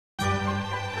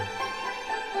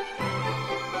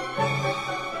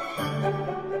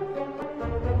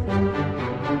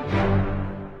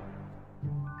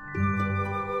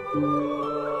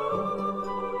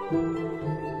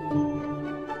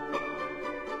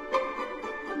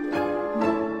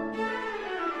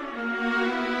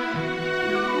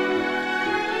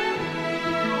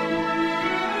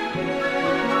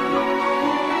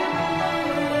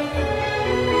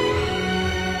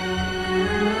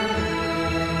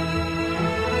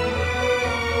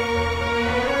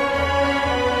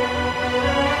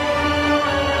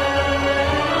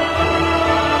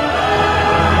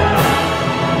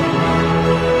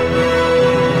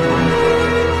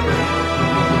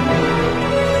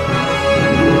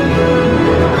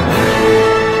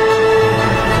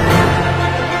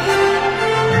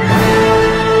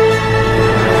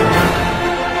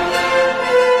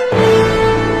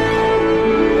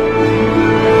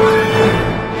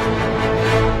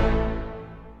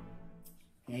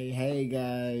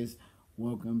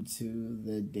Welcome to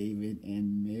the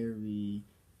David&Mary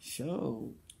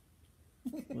show.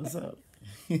 What's up?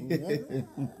 Hey,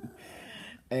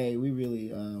 we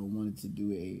really wanted to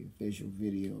do a official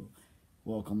video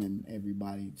welcoming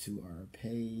everybody to our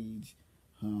page.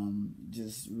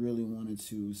 Just really wanted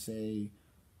to say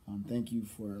thank you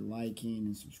for liking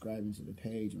and subscribing to the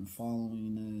page and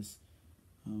following us.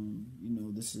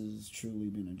 This has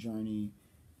truly been a journey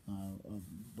of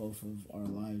both of our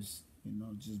lives,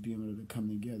 just being able to come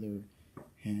together,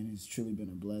 and it's truly been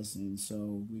a blessing.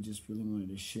 So we just really wanted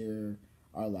to share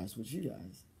our lives with you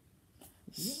guys.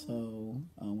 Yeah. So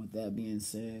with that being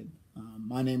said,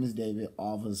 my name is David,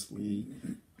 obviously.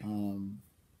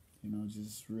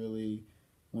 Just really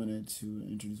wanted to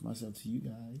introduce myself to you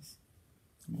guys.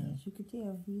 Yeah. As you could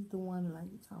tell, he's the one that like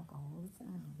to talk all the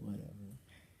time. Whatever.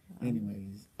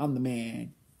 Anyways, I'm the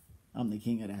man. I'm the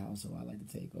king of the house, so I like to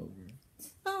take over.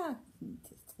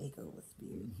 Just take over,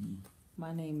 spirit. Mm-hmm.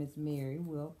 My name is Mary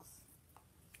Wilkes.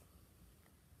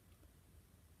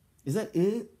 Is that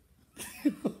it?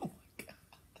 Oh my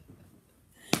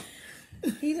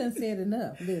God. He done said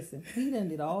enough. Listen, he done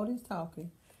did all this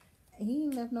talking. He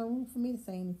ain't left no room for me to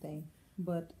say anything.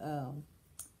 But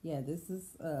this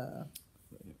is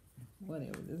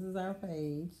whatever. This is our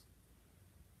page.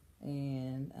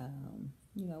 And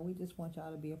we just want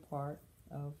y'all to be a part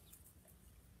of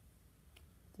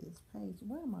this page.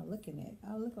 What am I looking at?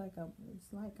 I look like I'm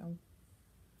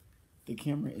the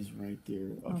camera is right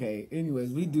there. Okay.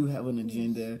 Anyways, we do have an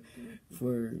agenda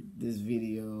for this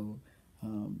video.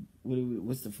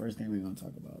 What's the first thing we're going to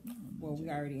talk about? Well, we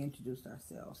already introduced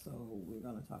ourselves, so we're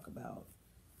going to talk about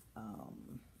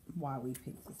why we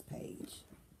picked this page.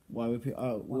 Why we picked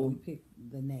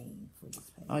the name for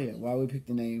this page. Oh yeah, why we picked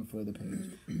the name for the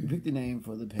page. We picked the name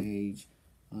for the page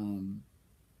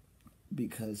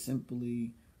because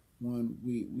simply, one,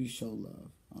 we show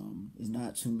love. It's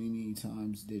not too many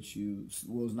times that it's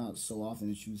not so often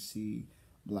that you see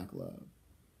black love.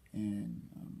 And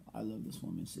I love this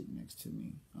woman sitting next to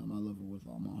me. I love her with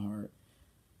all my heart.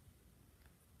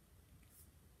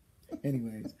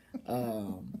 Anyways,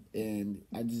 and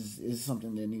it's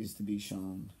something that needs to be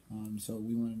shown. So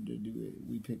we wanted to do it.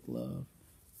 We picked love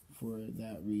for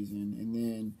that reason. And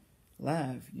then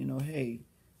laugh,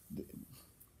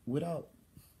 without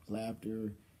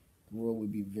laughter, the world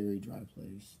would be a very dry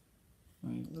place,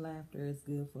 right? Laughter is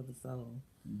good for the soul.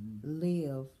 Mm-hmm.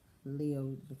 Live,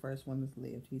 the first one is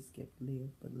live. He skipped live,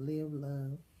 but live,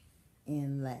 love,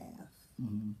 and laugh.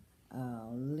 Mm-hmm.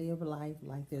 Live life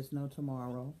like there's no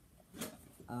tomorrow.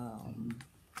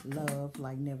 Love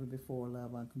like never before.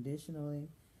 Love unconditionally,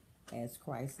 as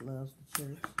Christ loves the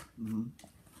church. Mm-hmm.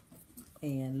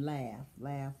 And laugh.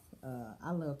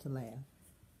 I love to laugh.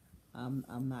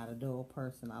 I'm not a dull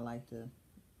person. I like to.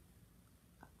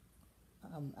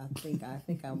 I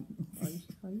think I'm.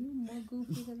 Are you more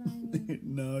goofy than I am?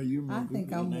 No, you're more. I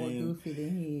think I'm more goofy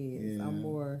than he is.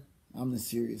 Yeah. I'm the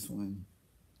serious one.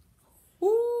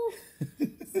 Woo!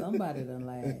 Somebody done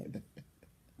laughed.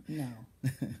 No.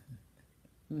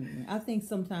 I think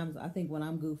sometimes when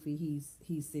I'm goofy,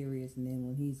 he's serious, and then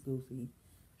when he's goofy,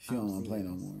 she don't want to play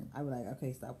no more. I be like,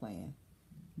 okay, stop playing.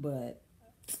 But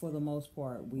for the most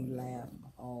part, we laugh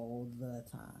all the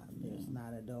time. There's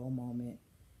not a dull moment.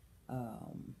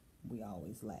 We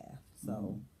always laugh.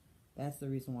 So that's the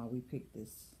reason why we picked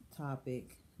this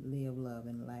topic: live, love,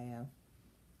 and laugh,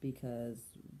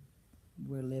 because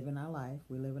we're living our life.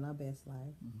 We're living our best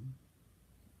life. Mm-hmm.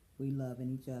 We loving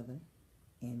each other,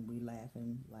 and we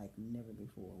laughing like never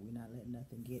before. We're not letting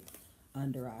nothing get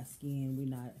under our skin. We're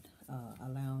not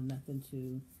allowing nothing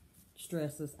to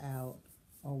stress us out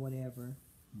or whatever.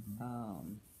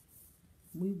 Mm-hmm.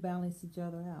 We balance each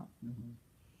other out. Mm-hmm.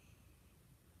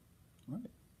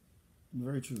 Right.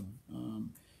 Very true.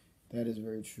 That is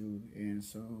very true. And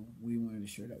so we wanted to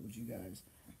share that with you guys.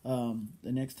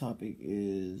 The next topic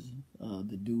is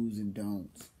the do's and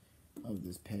don'ts of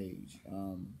this page.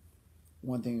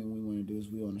 One thing we want to do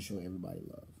is we want to show everybody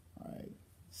love. All right.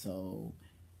 So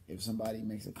if somebody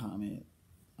makes a comment,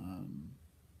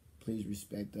 please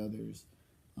respect others.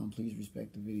 Please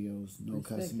respect the videos. No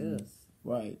cussing. Respect us.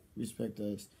 Right. Respect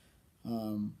us.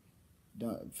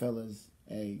 Fellas,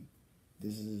 hey,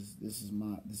 this is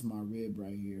my rib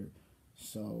right here.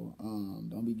 So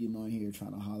don't be getting on here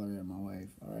trying to holler at my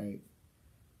wife. All right.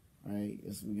 All right.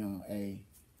 We gonna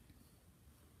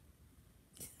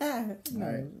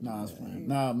Alright, no, I was playing.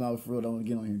 No, for real, don't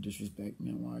get on here and disrespect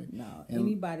me, alright? No,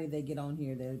 anybody that get on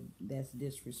here that's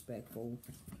disrespectful,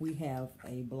 we have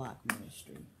a block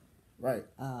ministry. Right.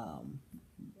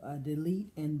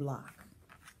 Delete and block.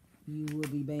 You will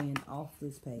be banned off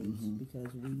this page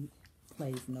because we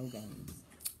plays no games.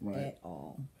 at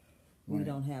all. We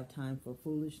don't have time for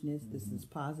foolishness. This is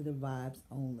positive vibes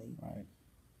only. Right.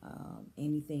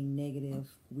 Anything negative,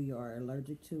 we are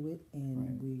allergic to it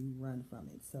and we run from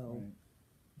it. So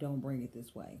don't bring it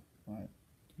this way. Right.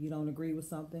 If you don't agree with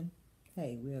something,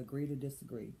 hey, we agree to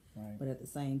disagree. Right. But at the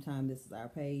same time, this is our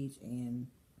page, and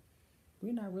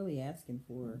we're not really asking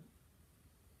for.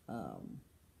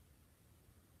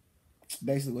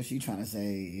 Basically, what she's trying to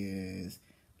say is,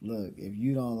 look, if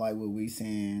you don't like what we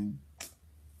saying,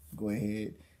 go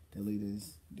ahead, delete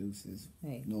us, deuces.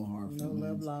 Hey, no hard feelings. No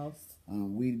love lost.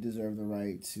 We deserve the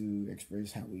right to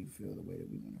express how we feel the way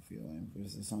that we want to feel. And if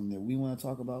it's something that we want to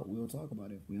talk about, we'll talk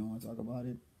about it. If we don't want to talk about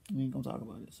it, we ain't going to talk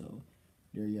about it. So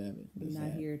there you have it. We're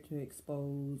not here to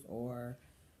expose or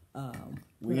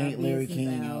we ain't Larry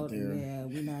King out there. Yeah,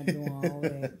 we're not doing all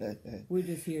that. We're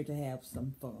just here to have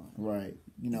some fun. Right.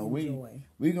 You know,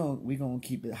 we're gonna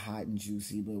keep it hot and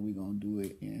juicy, but we're gonna do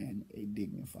it in a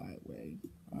dignified way.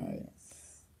 All right.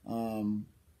 Yes.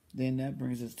 Then that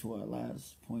brings us to our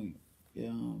last point.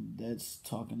 That's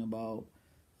talking about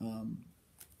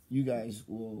you guys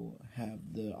will have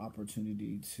the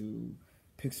opportunity to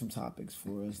pick some topics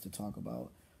for us to talk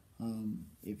about.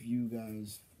 If you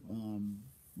guys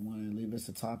want to leave us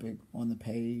a topic on the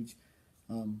page,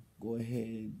 go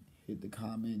ahead, hit the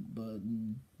comment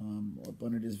button up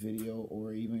under this video,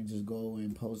 or even just go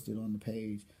and post it on the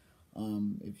page.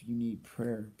 If you need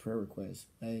prayer requests,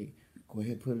 hey, go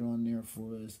ahead, put it on there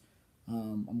for us.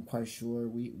 I'm quite sure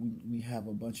we have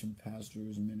a bunch of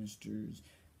pastors, ministers,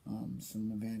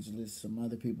 some evangelists, some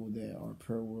other people that are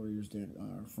prayer warriors that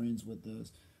are friends with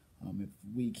us. If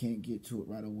we can't get to it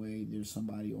right away, there's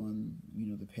somebody on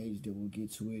the page that will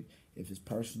get to it. If it's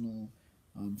personal,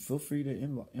 feel free to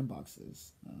inbox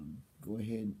us. Go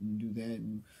ahead and do that,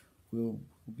 and we'll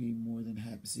be more than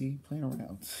happy. See, playing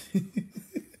around.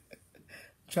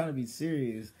 Trying to be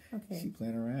serious. Okay. She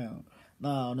playing around.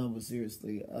 No, but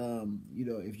seriously,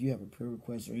 if you have a prayer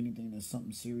request or anything that's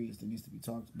something serious that needs to be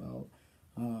talked about,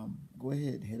 go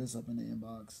ahead, hit us up in the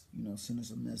inbox, send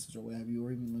us a message or what have you,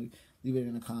 or even leave it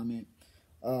in a comment.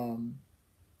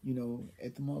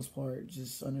 At the most part,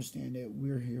 just understand that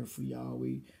we're here for y'all.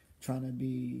 We trying to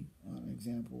be an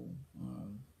example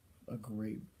of a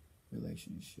great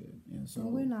relationship. And so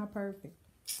we're not perfect.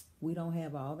 We don't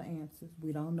have all the answers.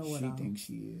 We don't know it all. She thinks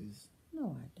she is.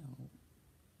 No, I don't.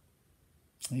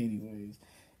 Anyways,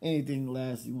 anything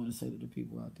last you want to say to the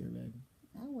people out there, baby?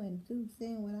 I wasn't through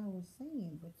saying what I was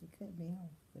saying, but you cut me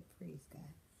off. But praise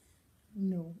God.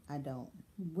 No, I don't.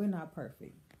 We're not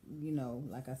perfect.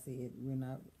 Like I said, we're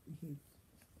not.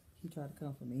 He tried to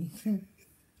comfort me,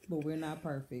 but we're not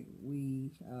perfect.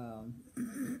 We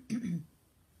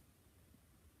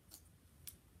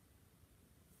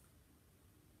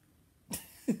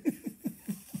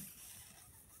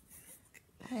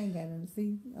I ain't got nothing to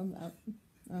see.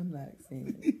 I'm not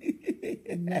saying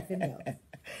nothing else.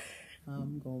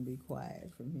 I'm gonna be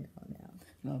quiet from here on out.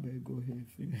 No, baby, go ahead,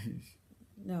 finish.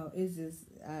 No, it's just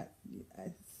I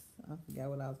forgot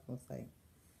what I was gonna say.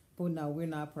 But no, we're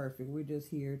not perfect. We're just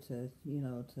here to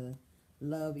to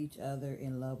love each other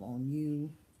and love on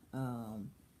you.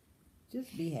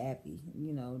 Just be happy.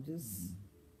 Just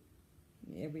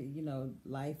every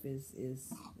life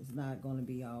is not gonna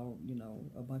be all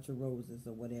a bunch of roses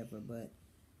or whatever, but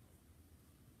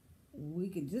we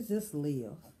can just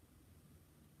live.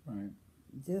 Right.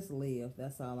 Just live.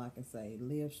 That's all I can say.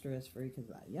 Live stress free,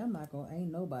 because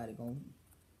ain't nobody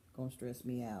gonna stress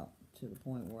me out to the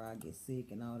point where I get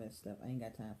sick and all that stuff. I ain't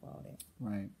got time for all that.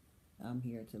 Right. I'm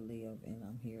here to live, and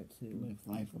I'm here to live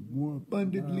life more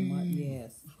abundantly.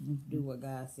 Yes. Do what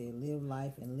God said. Live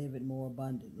life and live it more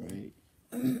abundantly.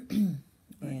 Right.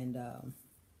 And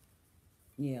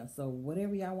so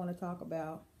whatever y'all want to talk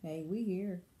about, hey, we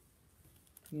here.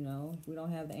 If we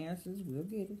don't have the answers, we'll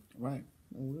get it. Right.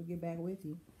 And we'll get back with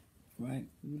you. Right.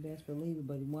 You best believe it.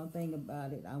 But one thing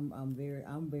about it, I'm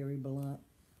very blunt.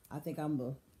 I think I'm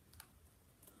the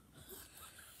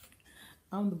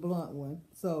blunt one.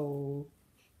 So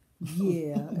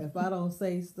yeah, if I don't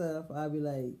say stuff, I'll be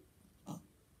like,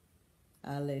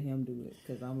 I let him do it,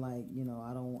 because I'm like,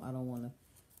 I don't want to,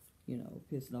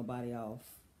 piss nobody off.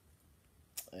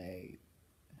 Hey,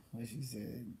 what she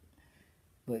said.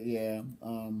 But yeah,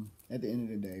 at the end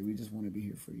of the day, we just want to be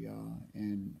here for y'all,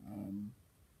 and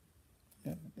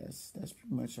yeah, that's pretty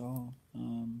much all.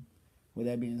 With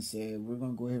that being said, we're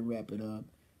gonna go ahead and wrap it up.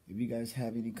 If you guys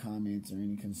have any comments or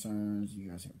any concerns, you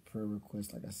guys have prayer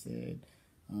requests, like I said,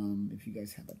 if you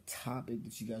guys have a topic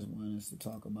that you guys want us to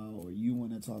talk about, or you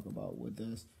want to talk about with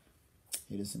us,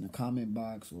 hit us in the comment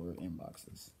box or inbox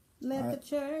us. Let the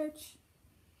church.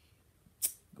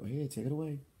 Go ahead, take it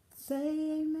away.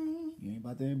 say amen. You ain't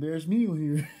about to embarrass me on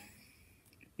here.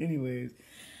 Anyways.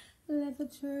 Let the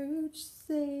church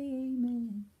say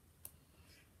amen.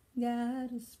 God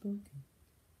has spoken.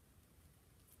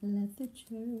 Let the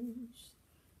church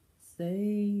say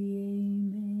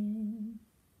amen.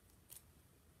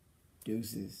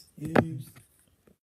 Deuces. Deuces.